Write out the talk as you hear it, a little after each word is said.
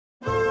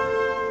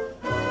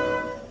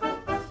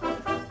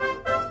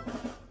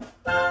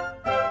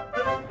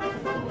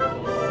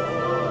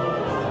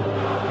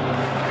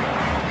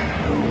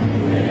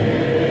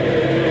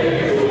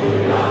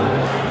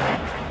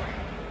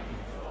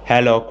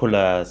Hello,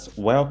 coolers.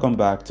 Welcome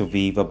back to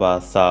Viva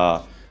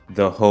Barça,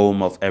 the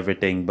home of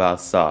everything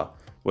Barça,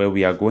 where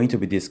we are going to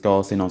be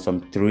discussing on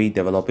some three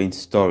developing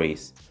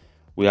stories.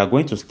 We are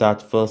going to start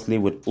firstly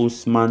with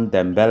Ousmane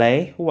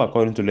Dembele, who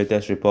according to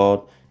latest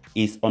report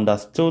is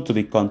understood to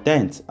be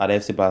content at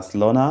FC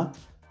Barcelona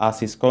as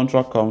his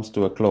contract comes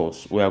to a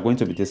close. We are going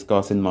to be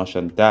discussing much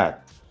on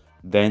that.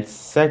 Then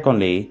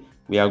secondly,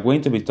 we are going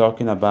to be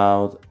talking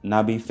about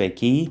Naby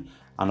Fekir,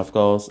 and of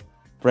course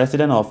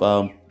President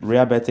of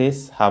Real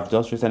Betis have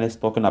just recently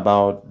spoken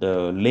about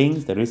the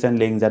recent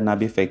links that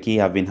Naby Fekir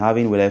have been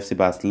having with FC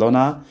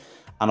Barcelona.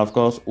 And of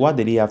course, what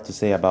did he have to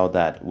say about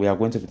that? We are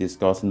going to be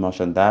discussing much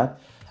on that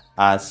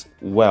as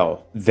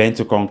well. Then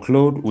to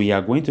conclude, we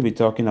are going to be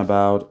talking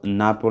about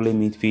Napoli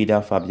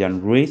midfielder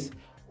Fabian Ruiz,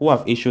 who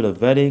have issued a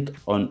verdict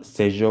on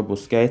Sergio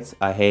Busquets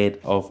ahead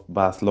of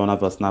Barcelona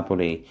vs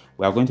Napoli.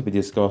 We are going to be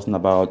discussing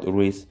about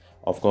Ruiz,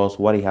 of course,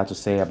 what he had to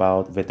say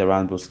about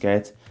veteran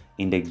Busquets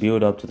in the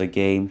build-up to the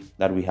game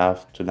that we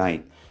have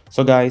tonight.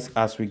 So guys,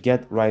 as we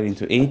get right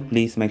into it,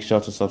 please make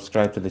sure to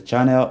subscribe to the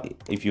channel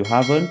if you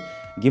haven't.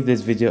 Give this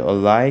video a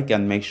like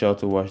and make sure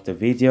to watch the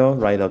video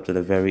right up to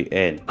the very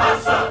end.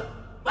 Barça,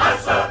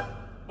 Barça,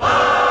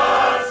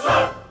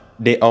 Barça.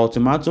 The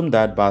ultimatum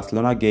that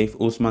Barcelona gave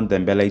Ousmane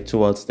Dembele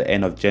towards the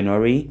end of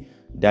January,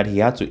 that he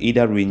had to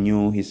either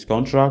renew his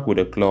contract with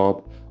the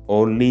club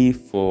or leave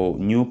for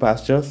new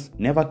pastures,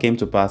 never came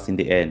to pass in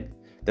the end.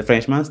 The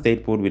Frenchman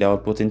stayed put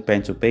without putting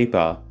pen to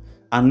paper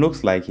and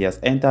looks like he has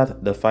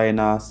entered the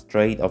final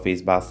straight of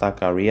his Barca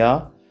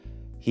career.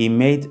 He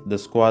made the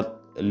squad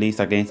list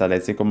against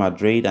Atletico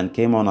Madrid and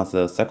came on as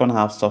a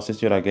second-half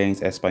substitute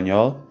against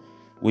Espanyol,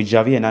 with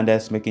Xavi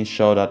Hernandez making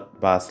sure that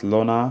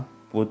Barcelona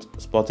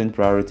put sporting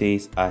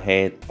priorities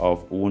ahead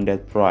of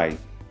wounded pride.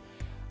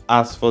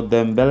 As for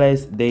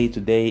Dembele's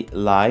day-to-day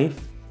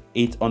life,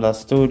 it's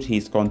understood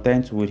he's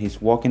content with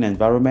his working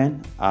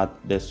environment at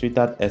the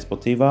Ciutat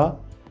Esportiva.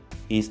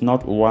 He's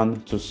not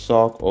one to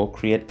sulk or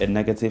create a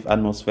negative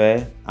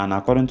atmosphere, and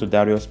according to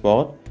Dario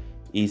Sport,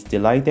 he's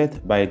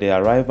delighted by the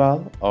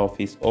arrival of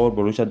his old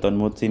Borussia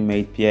Dortmund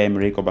teammate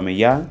Pierre-Emerick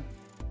Aubameyang.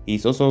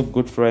 He's also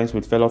good friends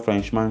with fellow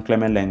Frenchman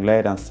Clement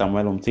Lenglet and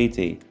Samuel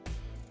Umtiti.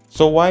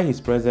 So while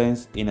his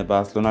presence in a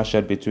Barcelona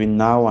shirt between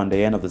now and the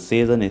end of the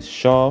season is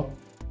sure,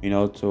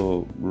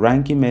 to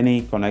ranking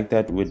many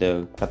connected with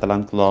the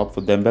Catalan club,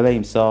 for Dembele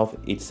himself,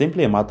 it's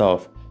simply a matter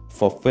of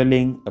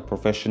fulfilling a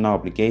professional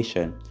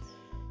obligation.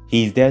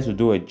 He's there to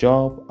do a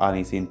job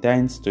and he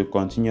intends to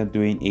continue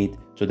doing it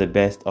to the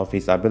best of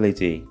his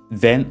ability.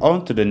 Then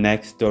on to the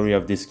next story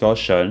of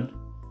discussion.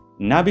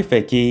 Naby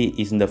Fekir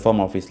is in the form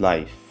of his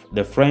life.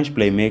 The French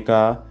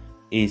playmaker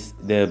is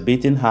the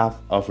beaten heart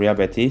of Real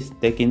Betis,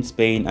 taking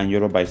Spain and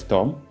Europe by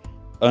storm,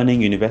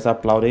 earning universal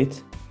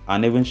plaudits,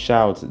 and even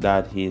shouts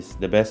that he's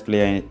the best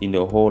player in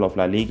the whole of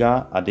La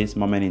Liga at this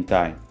moment in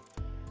time.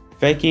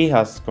 Fekir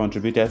has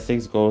contributed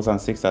 6 goals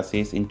and 6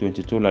 assists in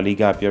 22 La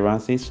Liga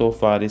appearances so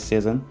far this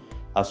season,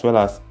 as well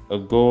as a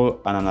goal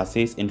and an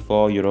assist in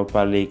 4 Europa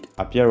League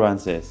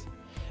appearances.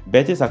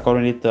 Betis are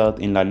currently third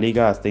in La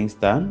Liga as things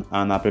stand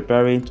and are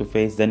preparing to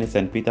face Zenit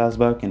St.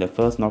 Petersburg in the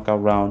first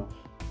knockout round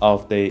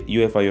of the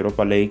UEFA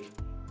Europa League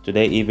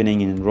today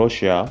evening in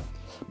Russia.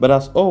 But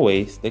as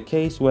always, the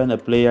case when a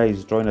player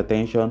is drawing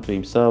attention to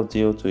himself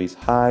due to his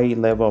high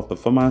level of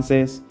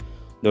performances,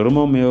 the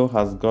rumor mill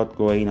has got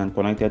going and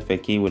connected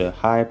Fekir with a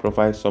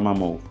high-profile summer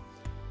move.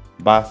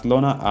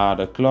 Barcelona are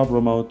the club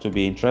rumored to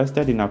be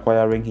interested in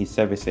acquiring his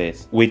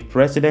services, with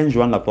President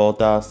Joan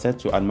Laporta said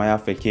to admire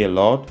Fekir a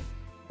lot.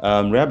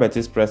 Real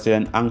Betis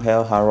President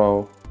Angel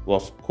Haro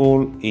was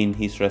cool in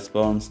his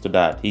response to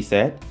that. He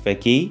said,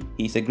 "Fekir,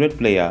 he's a great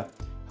player,"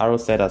 Haro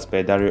said as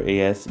per Dario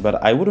AS, "but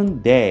I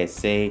wouldn't dare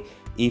say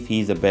if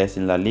he's the best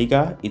in La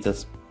Liga. It's a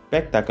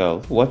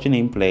spectacle watching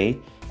him play.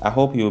 I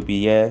hope he will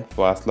be here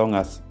for as long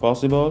as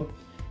possible.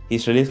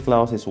 His release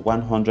clause is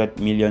 100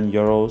 million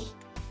euros.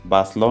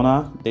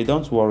 Barcelona, they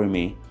don't worry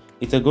me.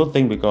 It's a good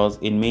thing because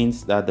it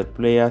means that the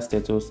player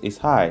status is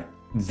high."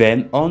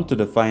 Then on to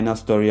the final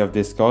story of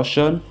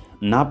discussion.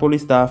 Napoli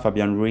star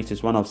Fabian Ruiz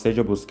is one of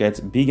Sergio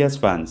Busquets' biggest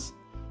fans.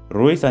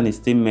 Ruiz and his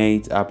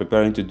teammates are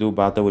preparing to do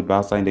battle with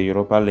Barca in the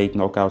Europa League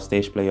knockout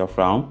stage playoff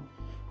round.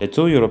 The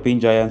two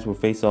European giants will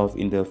face off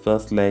in the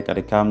first leg at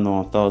the Camp Nou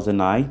on Thursday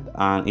night,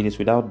 and it is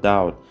without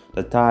doubt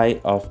the tie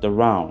of the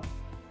round.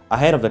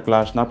 Ahead of the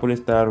clash, Napoli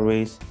star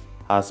Ruiz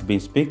has been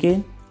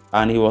speaking,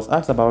 and he was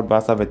asked about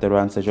Barca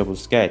veteran Sergio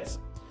Busquets.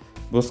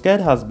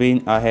 Busquets has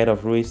been ahead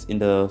of Ruiz in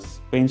the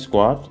Spain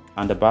squad,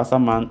 and the Barca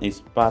man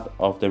is part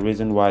of the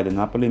reason why the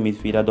Napoli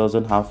midfielder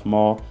doesn't have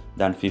more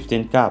than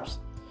 15 caps.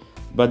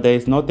 But there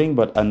is nothing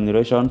but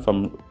admiration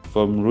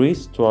from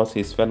Ruiz towards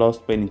his fellow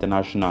Spain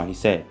international, he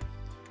said.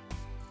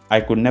 "I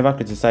could never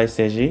criticize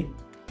Sergi.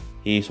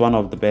 He is one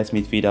of the best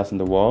midfielders in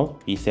the world,"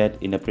 he said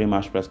in a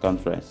pre-match press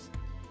conference.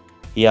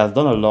 "He has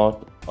done a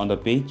lot on the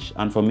pitch,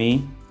 and for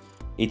me,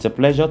 it's a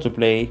pleasure to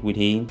play with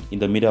him in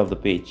the middle of the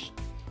pitch.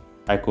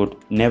 I could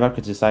never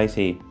criticize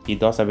him. He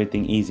does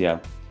everything easier."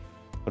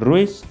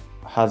 Ruiz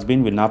has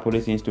been with Napoli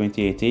since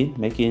 2018,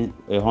 making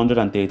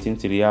 113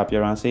 Serie A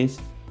appearances.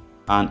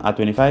 and at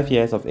 25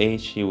 years of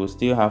age, he will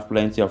still have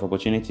plenty of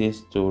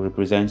opportunities to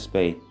represent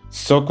Spain.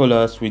 So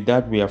coolers, with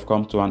that we have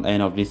come to an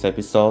end of this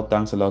episode.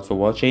 Thanks a lot for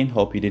watching.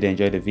 Hope you did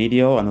enjoy the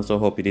video, and also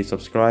hope you did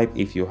subscribe.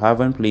 If you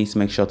haven't, please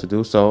make sure to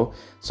do so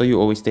you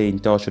always stay in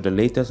touch with the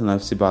latest on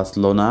FC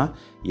Barcelona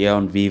here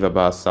on Viva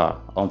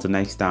Barça. Until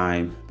next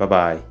time, bye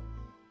bye.